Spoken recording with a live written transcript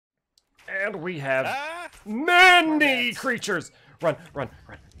And we have many creatures. Run, run,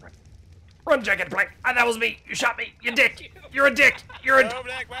 run, run. Run, Jacket Plank. That was me. You shot me. You dick. You're a dick. You're a...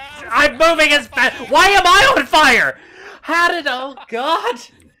 I'm moving as fast. Why am I on fire? How did... Oh, God.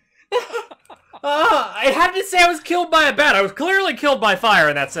 I had to say I was killed by a bat. I was clearly killed by fire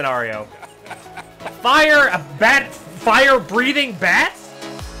in that scenario. Fire? A bat? Fire-breathing bats?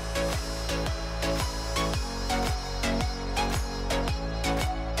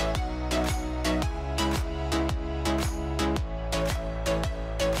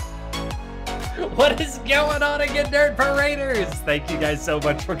 What is going on again, Nerd Paraders? Thank you guys so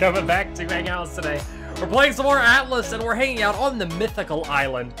much for coming back to hang out today. We're playing some more Atlas, and we're hanging out on the mythical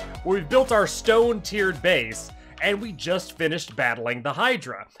island where we've built our stone-tiered base, and we just finished battling the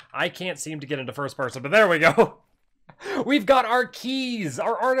Hydra. I can't seem to get into first person, but there we go. We've got our keys,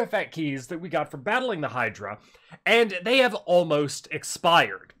 our artifact keys that we got from battling the Hydra, and they have almost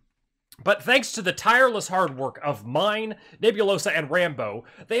expired. But thanks to the tireless hard work of mine, Nebulosa, and Rambo,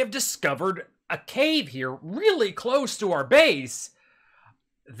 they have discovered a cave here really close to our base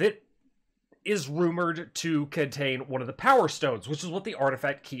that is rumored to contain one of the power stones, which is what the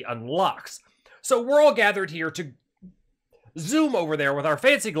artifact key unlocks. So we're all gathered here to zoom over there with our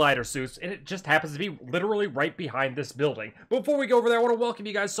fancy glider suits, and it just happens to be literally right behind this building. But before we go over there, I want to welcome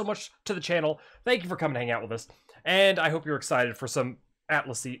you guys so much to the channel. Thank you for coming to hang out with us, and I hope you're excited for some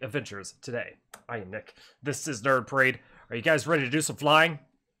Atlas-y adventures today. I am Nick. This is Nerd Parade. Are you guys ready to do some flying?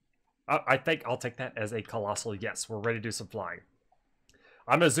 I think I'll take that as a colossal yes. We're ready to do some flying.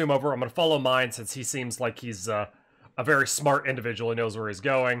 I'm going to zoom over. I'm going to follow mine since he seems like he's a very smart individual. He knows where he's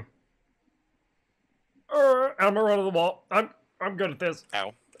going. I'm going to run to the wall. I'm good at this.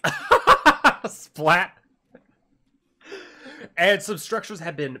 Ow. Splat. And some structures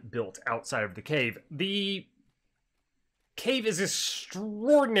have been built outside of the cave. The cave is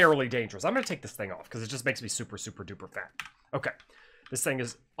extraordinarily dangerous. I'm going to take this thing off because it just makes me super, super duper fat. Okay. This thing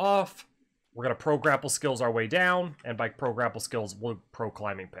is off. We're going to pro grapple skills our way down. And by pro grapple skills, we'll pro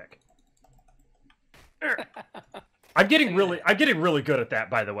climbing pick. I'm getting really good at that,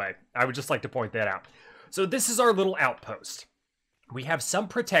 by the way. I would just like to point that out. So this is our little outpost. We have some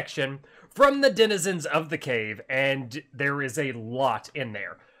protection from the denizens of the cave, and there is a lot in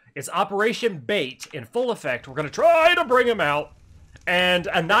there. It's Operation Bait in full effect. We're going to try to bring them out and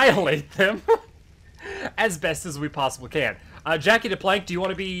annihilate them as best as we possibly can. Jackie DePlank, do you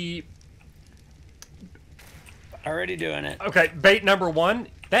want to be... Already doing it. Okay, bait number one.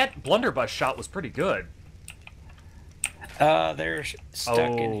 That blunderbuss shot was pretty good. They're stuck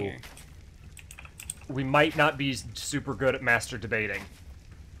in here. We might not be super good at master debating.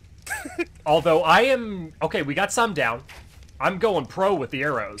 Although I am... Okay, we got some down. I'm going pro with the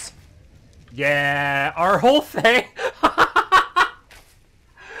arrows. Yeah, our whole thing...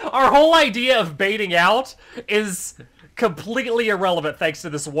 Our whole idea of baiting out is completely irrelevant thanks to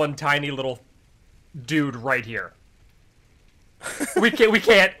this one tiny little dude right here. We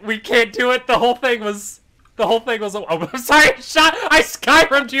can't do it. The whole thing was... Oh, I'm sorry, I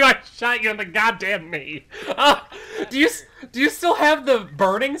Skyrim'd you, I shot you in the goddamn knee. Do you still have the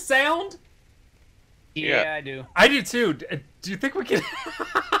burning sound? Yeah, I do. I do too. Do you think we can...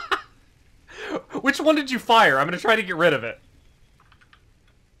 Which one did you fire? I'm going to try to get rid of it.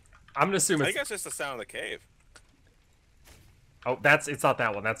 I'm going to assume it's... I think that's just the sound of the cave. Oh, it's not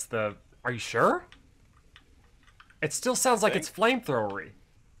that one. That's the... Are you sure? It still sounds like it's flamethrowery.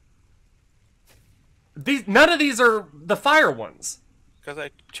 None of these are the fire ones. Because I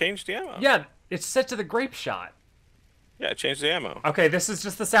changed the ammo. Yeah, it's set to the grape shot. Yeah, I changed the ammo. Okay, this is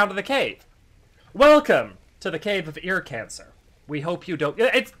just the sound of the cave. Welcome to the cave of ear cancer. We hope you don't...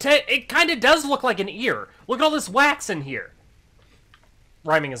 It kind of does look like an ear. Look at all this wax in here.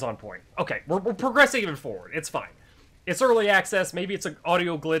 Rhyming is on point. Okay, we're progressing even forward. It's fine. It's early access. Maybe it's an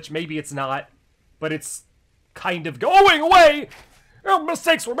audio glitch. Maybe it's not. But it's kind of going away. Oh,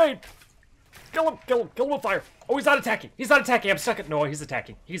 mistakes were made. Kill him, kill him, kill him with fire. Oh, he's not attacking. He's not attacking. I'm stuck at... No, he's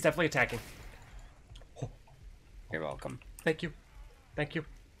attacking. He's definitely attacking. Oh. You're welcome. Thank you. Thank you.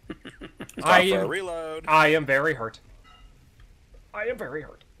 Reload. I am very hurt. I am very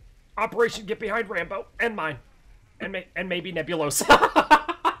hurt. Operation Get Behind Rambo and mine. And maybe Nebulosa.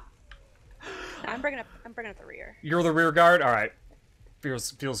 I'm bringing up the rear. You're the rear guard? Alright.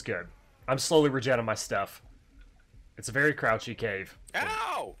 Feels good. I'm slowly regenerating my stuff. It's a very crouchy cave.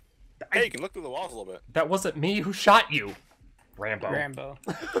 Ow! Hey, you can look through the walls a little bit. That wasn't me who shot you. Rambo.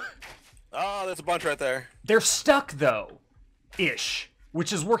 Oh, there's a bunch right there. They're stuck, though. Ish.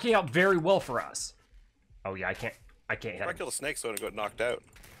 Which is working out very well for us. Oh, yeah, I can't hit him. I kill the snake so it got knocked out.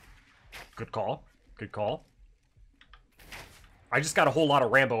 Good call. Good call. I just got a whole lot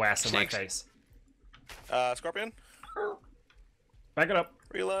of Rambo ass in my Snakes. face. Scorpion. Back it up.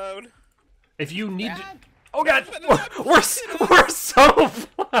 Reload. If you need to... Oh god! We're so...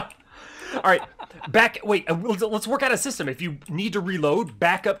 All right, wait, let's work out a system. If you need to reload,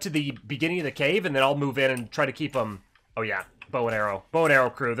 back up to the beginning of the cave, and then I'll move in and try to keep them... Oh yeah, bow and arrow. Bow and arrow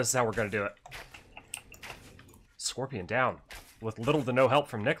crew, this is how we're gonna do it. Scorpion down, with little to no help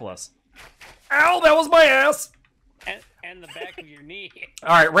from Nicholas. Ow, that was my ass! And the back of your knee.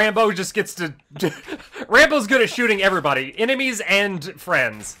 Alright, Rambo just gets to... Rambo's good at shooting everybody, enemies and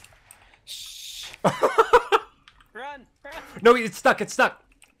friends. Run! No, it's stuck.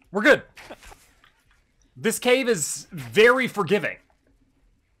 We're good. This cave is very forgiving.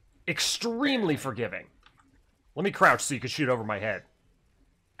 Extremely forgiving. Let me crouch so you can shoot over my head.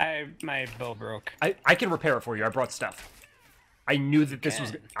 My bow broke. I can repair it for you. I brought stuff. I knew that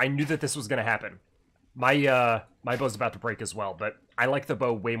this was gonna happen. My bow's about to break as well, but I like the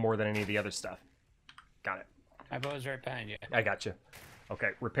bow way more than any of the other stuff. Got it. My bow's right behind you. I got you.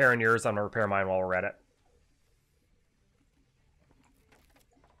 Okay, repairing yours. I'm gonna repair mine while we're at it.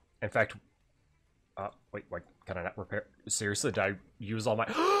 In fact, wait, can I not repair? Seriously, did I use all my...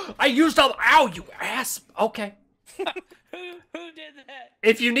 I used all... Ow, you ass! Okay. Who did that?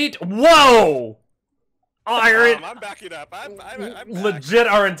 If you need... Whoa! I'm backing up. I'm legit,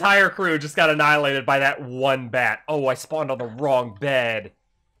 our entire crew just got annihilated by that one bat. Oh, I spawned on the wrong bed.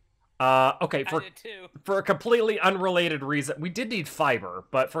 Okay, for a completely unrelated reason... We did need fiber,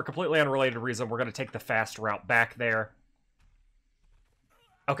 but for a completely unrelated reason, we're going to take the fast route back there.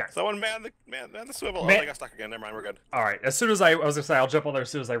 Okay. Someone man the swivel. Oh, they got stuck again. Never mind, we're good. All right. As soon as I was gonna say, I'll jump on there as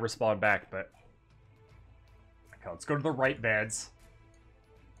soon as I respawn back. But okay, let's go to the right beds,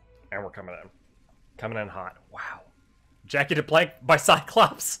 and we're coming in hot. Wow. Jacketed plank by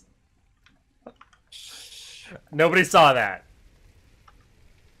Cyclops. Nobody saw that.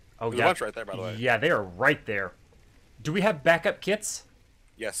 Oh, There's a bunch right there, by the way. Yeah, they are right there. Do we have backup kits?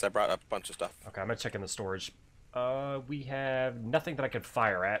 Yes, I brought up a bunch of stuff. Okay, I'm gonna check in the storage. We have nothing that I can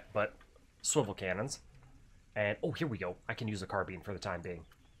fire at, but swivel cannons. And, oh, here we go. I can use a carbine for the time being.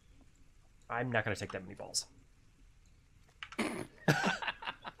 I'm not going to take that many balls.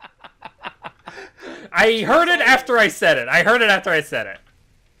 I heard it after I said it.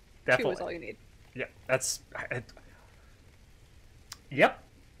 Definitely. Two is all you need. Yeah, that's... Yep.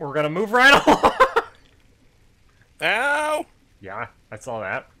 We're going to move right along. Ow! Yeah, I saw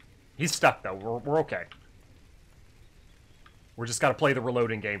that. He's stuck, though. We're okay. We're just gotta play the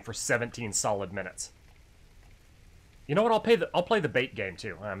reloading game for 17 solid minutes. You know what? I'll play the bait game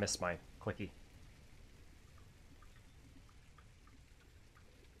too. I missed my clicky.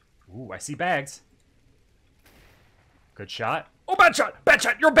 Ooh, I see bags. Good shot. Oh, bad shot! Bad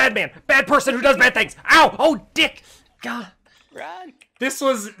shot! You're a bad man! Bad person who does bad things! Ow! Oh, dick! God. Run! This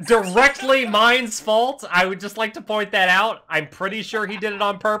was directly mine's fault. I would just like to point that out. I'm pretty sure he did it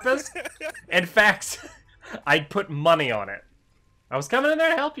on purpose. In fact, I'd put money on it. I was coming in there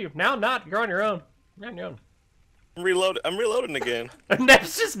to help you. Now I'm not. You're on your own. You're on your own. I'm reloading again.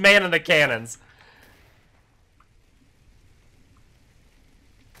 That's just manning the cannons.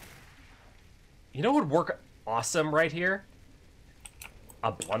 You know what would work awesome right here?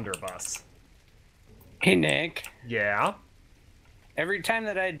 A blunderbuss. Hey, Nick. Yeah? Every time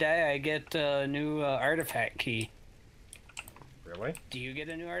that I die, I get a new artifact key. Really? Do you get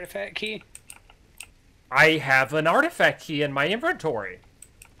a new artifact key? I have an artifact key in my inventory.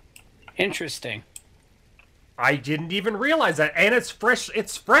 Interesting. I didn't even realize that. And it's fresh.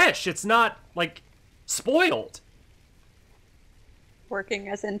 It's fresh. It's not, like, spoiled. Working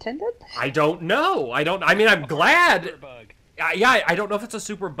as intended? I don't know. I mean, I'm glad. Super bug. Yeah, I don't know if it's a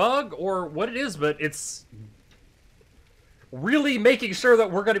super bug or what it is, but it's really making sure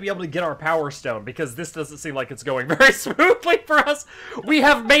that we're going to be able to get our power stone, because this doesn't seem like it's going very smoothly for us. We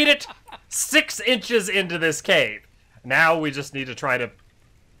have made it 6 inches into this cave. Now we just need to try to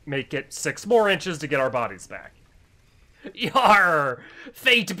make it 6 more inches to get our bodies back. Yar!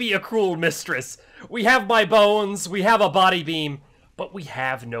 Fate be a cruel mistress. We have my bones, we have a body beam, but we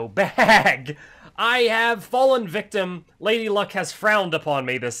have no bag. I have fallen victim. Lady Luck has frowned upon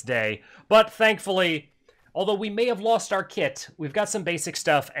me this day, but thankfully, although we may have lost our kit, we've got some basic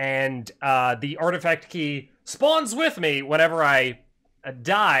stuff, and the artifact key spawns with me whenever I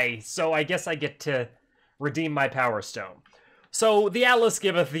die, so I guess I get to redeem my power stone. So, the Atlas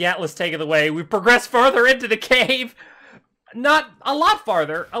giveth, the Atlas taketh away. We've progressed further into the cave. Not a lot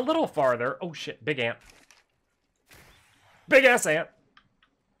farther, a little farther. Oh shit, big ant. Big ass ant.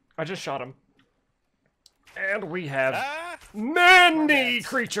 I just shot him. And we have many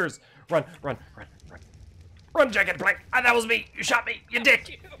creatures. Run, run, run, run. Run, Jacket Plank. Ah, that was me. You shot me. You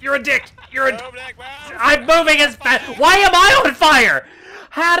dick. You're a dick. You're a... Move, Nick, move. I'm moving as fast. Why am I on fire?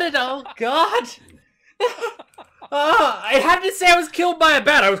 How did... Oh, God. I had to say I was killed by a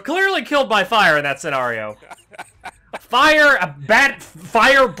bat. I was clearly killed by fire in that scenario. Fire-breathing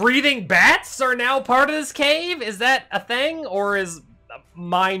bats are now part of this cave? Is that a thing? Or is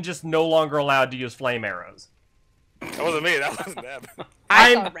mine just no longer allowed to use flame arrows? That wasn't me. That wasn't them.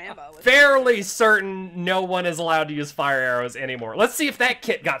 I'm fairly certain no one is allowed to use fire arrows anymore. Let's see if that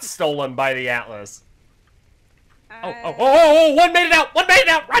kit got stolen by the Atlas. Oh, one made it out! One made it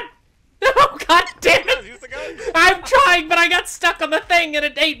out! Run! Oh, God damn it! Use the guns. I'm trying, but I got stuck on the thing and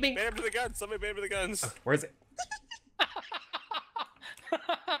it ate me. Man him to the guns. Somebody man him to the guns. Where is it?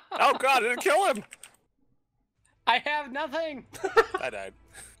 Oh, God, I didn't kill him. I have nothing. I died.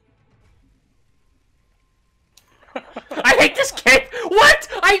 I hate this cave! What?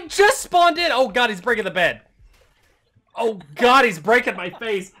 I just spawned in! Oh, God, he's breaking the bed. Oh, God, he's breaking my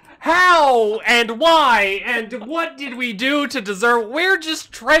face. How and why and what did we do to deserve? We're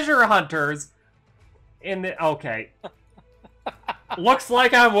just treasure hunters. In the okay. Looks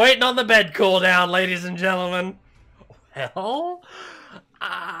like I'm waiting on the bed cooldown, ladies and gentlemen. Well,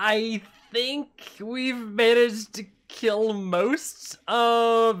 I think we've managed to kill most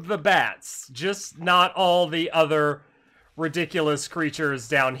of the bats, just not all the other ridiculous creatures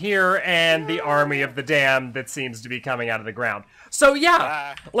down here and the army of the damned that seems to be coming out of the ground. So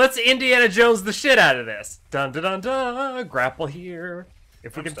yeah, let's Indiana Jones the shit out of this. Dun dun dun dun. Grapple here.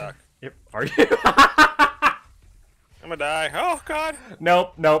 If we I'm can. stuck. Yep. Are you? I'm gonna die. Oh, God.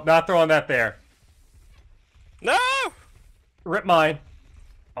 Nope. Nope. Not throwing that there. No! Rip mine.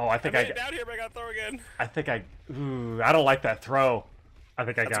 Oh, I think I I made it got. down here, but I gotta throw again. I think I. Ooh, I don't like that throw. I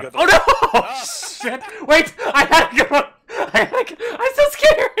think I got it. a good Oh no! Oh, shit! Wait! I had to go. I'm so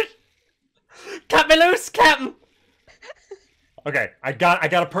scared. Cut me loose, Captain. Okay, I got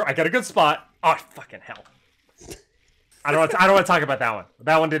a good spot. Oh, fucking hell! I don't want to talk about that one.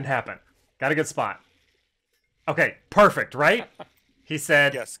 That one didn't happen. Got a good spot. Okay, perfect, right? He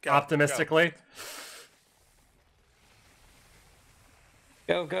said Yes, go, optimistically.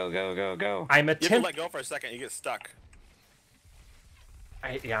 Go, go, go, go, go. I'm You have to attempting. let go for a second. You get stuck.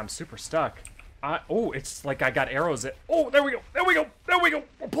 Yeah, I'm super stuck. Oh, it's like I got arrows at. Oh, there we go. There we go. There we go.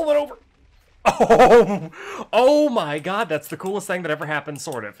 We'll pull it over. Oh, oh my God, that's the coolest thing that ever happened,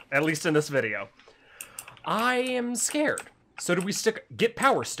 sort of. At least in this video. I am scared. So do we get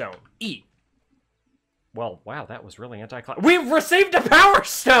Power Stone? E. Well, wow, that was really anticlimactic. We've received a Power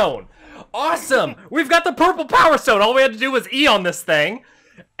Stone! Awesome! We've got the purple Power Stone. All we had to do was E on this thing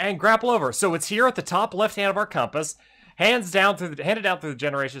and grapple over. So it's here at the top left hand of our compass. Handed down through the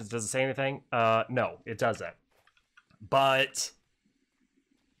generations. Does it say anything? No, it doesn't. But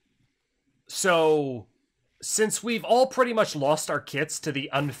so since we've all pretty much lost our kits to the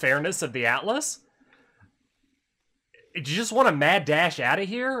unfairness of the Atlas, do you just want to mad dash out of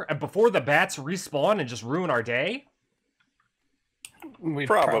here and before the bats respawn and just ruin our day? We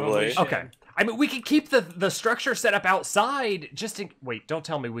Probably. should. Okay. I mean, we could keep the structure set up outside just in... Wait, don't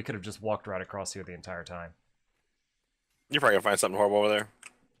tell me we could have just walked right across here the entire time. You're probably gonna find something horrible over there.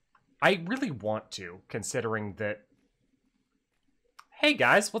 I really want to, considering that... Hey,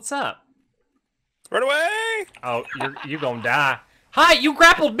 guys, what's up? Run away! Oh, you're gonna die. Hi, you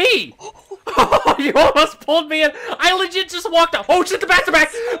grappled me! Oh, you almost pulled me in. I legit just walked up. Oh, shit, the bats are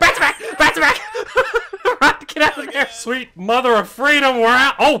back! Bats are back! Bats are back! Run, get out of there! Sweet mother of freedom, we're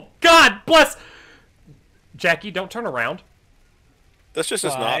out! Oh, God bless! Jackie, don't turn around. This just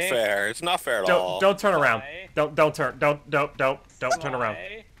is not fair. It's not fair at all. Don't turn around. Don't turn around.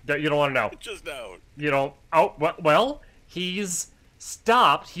 You don't want to know. Just don't. You don't. Oh, well, he's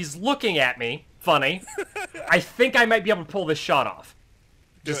stopped. He's looking at me. Funny. I think I might be able to pull this shot off.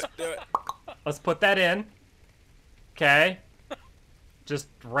 Just Do it. let's put that in. Okay. Just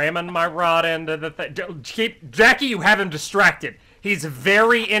ramming my rod into the thing. Jackie, you have him distracted. He's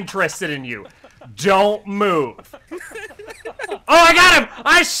very interested in you. Don't move. Oh, I got him!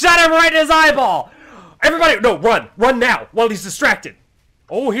 I shot him right in his eyeball! Everybody, no, run! Run now, while he's distracted.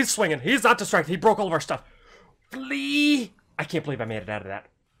 Oh, he's swinging. He's not distracted. He broke all of our stuff. Flee! I can't believe I made it out of that.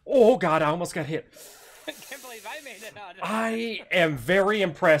 Oh, God, I almost got hit. I can't believe I made it out of I am very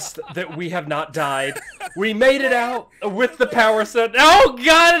impressed that we have not died. We made it out with the power set. Oh,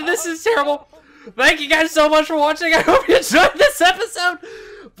 God, this is terrible. Thank you guys so much for watching. I hope you enjoyed this episode.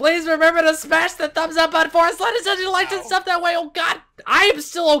 Please remember to smash the thumbs up button for us. Let us know you liked and stuff that way. Oh, God, I am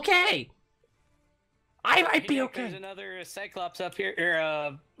still okay. I might be okay. There's another Cyclops up here,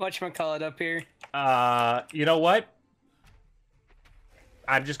 or whatchamacallit up here. You know what?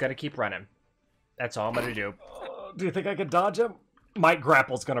 I'm just gonna keep running. That's all I'm gonna do. Do you think I could dodge him? My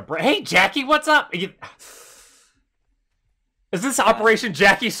grapple's gonna break. Hey, Jackie, what's up? Is this Operation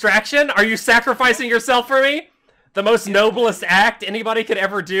Jackie Straction? Are you sacrificing yourself for me? The most noblest act anybody could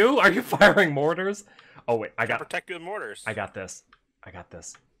ever do? Are you firing mortars? Oh, wait, I got... Protect you with mortars. I got this. I got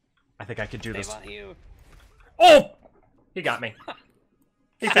this. I think I could do this. They want you. Oh! He got me.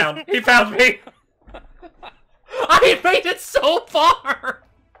 He found me. I made it so far!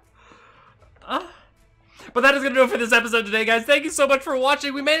 But that is going to do it for this episode today, guys. Thank you so much for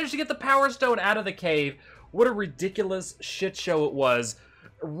watching. We managed to get the Power Stone out of the cave. What a ridiculous shit show it was.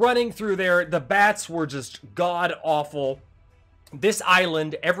 Running through there, the bats were just god-awful. This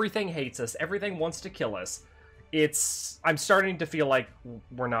island, everything hates us. Everything wants to kill us. I'm starting to feel like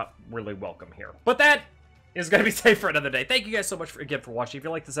we're not really welcome here. But that is going to be safe for another day. Thank you guys so much again for watching. If you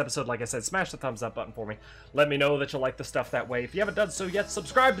like this episode, like I said, smash the thumbs up button for me. Let me know that you like the stuff that way. If you haven't done so yet,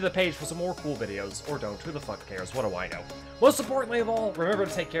 subscribe to the page for some more cool videos. Or don't. Who the fuck cares? What do I know? Most importantly of all, remember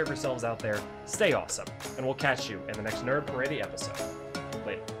to take care of yourselves out there. Stay awesome. And we'll catch you in the next Nerd Parade episode.